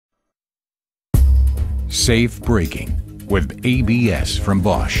Safe braking with ABS from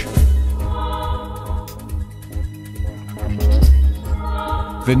Bosch.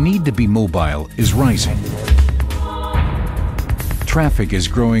 The need to be mobile is rising. Traffic is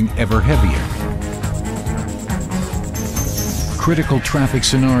growing ever heavier. Critical traffic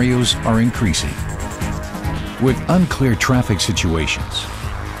scenarios are increasing. With unclear traffic situations,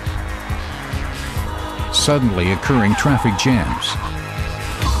 suddenly occurring traffic jams,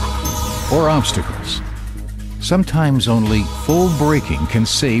 or obstacles, sometimes only full braking can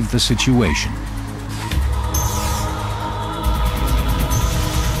save the situation.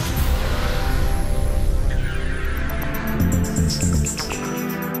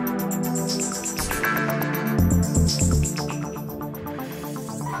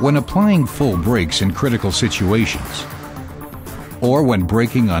 When applying full brakes in critical situations, or when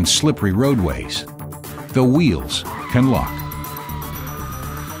braking on slippery roadways, the wheels can lock.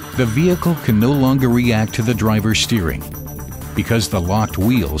 The vehicle can no longer react to the driver's steering because the locked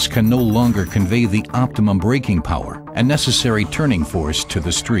wheels can no longer convey the optimum braking power and necessary turning force to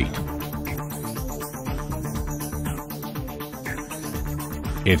the street.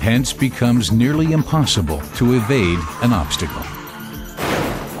 It hence becomes nearly impossible to evade an obstacle.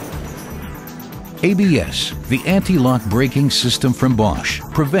 ABS, the anti-lock braking system from Bosch,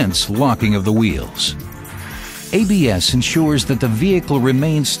 prevents locking of the wheels. ABS ensures that the vehicle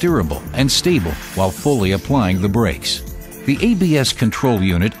remains steerable and stable while fully applying the brakes. The ABS control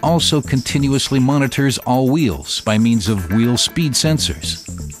unit also continuously monitors all wheels by means of wheel speed sensors.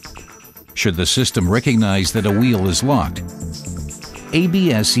 Should the system recognize that a wheel is locked,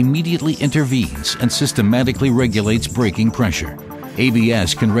 ABS immediately intervenes and systematically regulates braking pressure.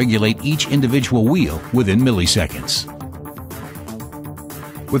 ABS can regulate each individual wheel within milliseconds.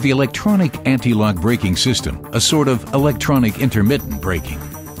 With the electronic anti-lock braking system, a sort of electronic intermittent braking,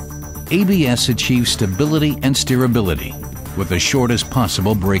 ABS achieves stability and steerability with the shortest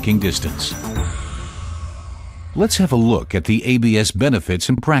possible braking distance. Let's have a look at the ABS benefits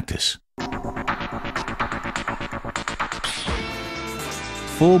in practice.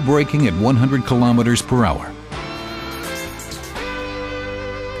 Full braking at 100 kilometers per hour.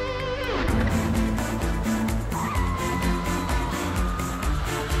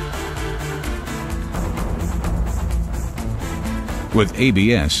 With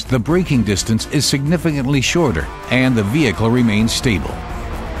ABS, the braking distance is significantly shorter and the vehicle remains stable.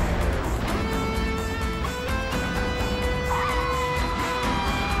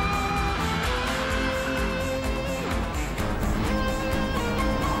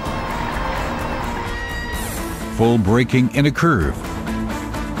 Full braking in a curve.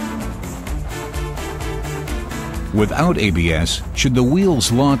 Without ABS, should the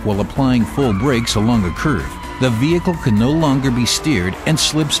wheels lock while applying full brakes along a curve, the vehicle can no longer be steered and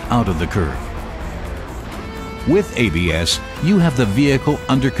slips out of the curve. With ABS, you have the vehicle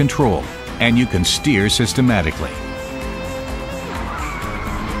under control and you can steer systematically.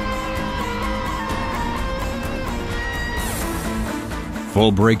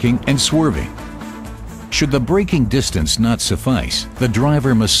 Full braking and swerving. Should the braking distance not suffice, the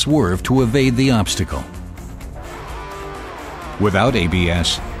driver must swerve to evade the obstacle. Without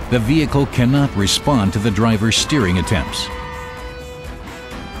ABS, the vehicle cannot respond to the driver's steering attempts.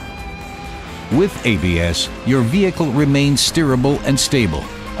 With ABS, your vehicle remains steerable and stable.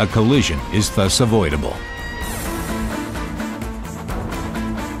 A collision is thus avoidable.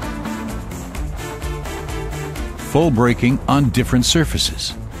 Full braking on different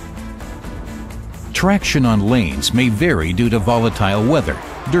surfaces. Traction on lanes may vary due to volatile weather,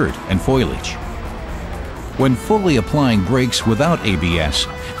 dirt, and foliage. When fully applying brakes without ABS,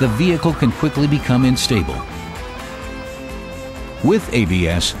 the vehicle can quickly become unstable. With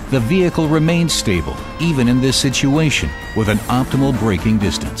ABS, the vehicle remains stable, even in this situation, with an optimal braking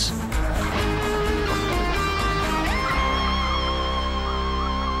distance.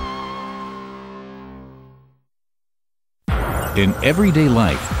 In everyday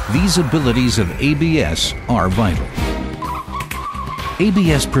life, these abilities of ABS are vital.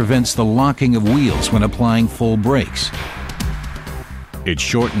 ABS prevents the locking of wheels when applying full brakes. It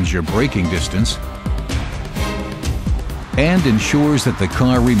shortens your braking distance and ensures that the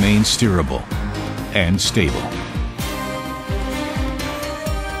car remains steerable and stable.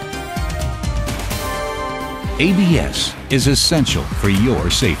 ABS is essential for your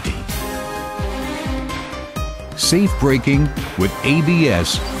safety. Safe braking with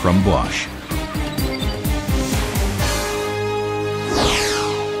ABS from Bosch.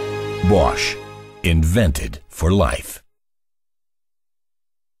 Bosch, invented for life.